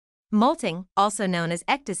Molting, also known as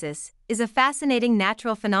ecdysis, is a fascinating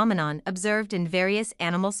natural phenomenon observed in various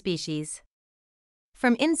animal species.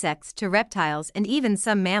 From insects to reptiles and even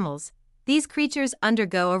some mammals, these creatures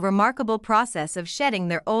undergo a remarkable process of shedding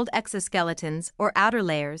their old exoskeletons or outer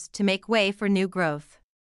layers to make way for new growth.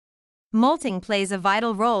 Molting plays a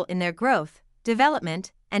vital role in their growth,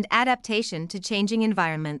 development, and adaptation to changing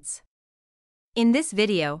environments. In this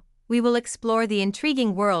video, we will explore the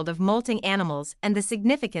intriguing world of molting animals and the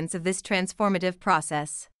significance of this transformative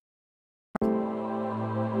process.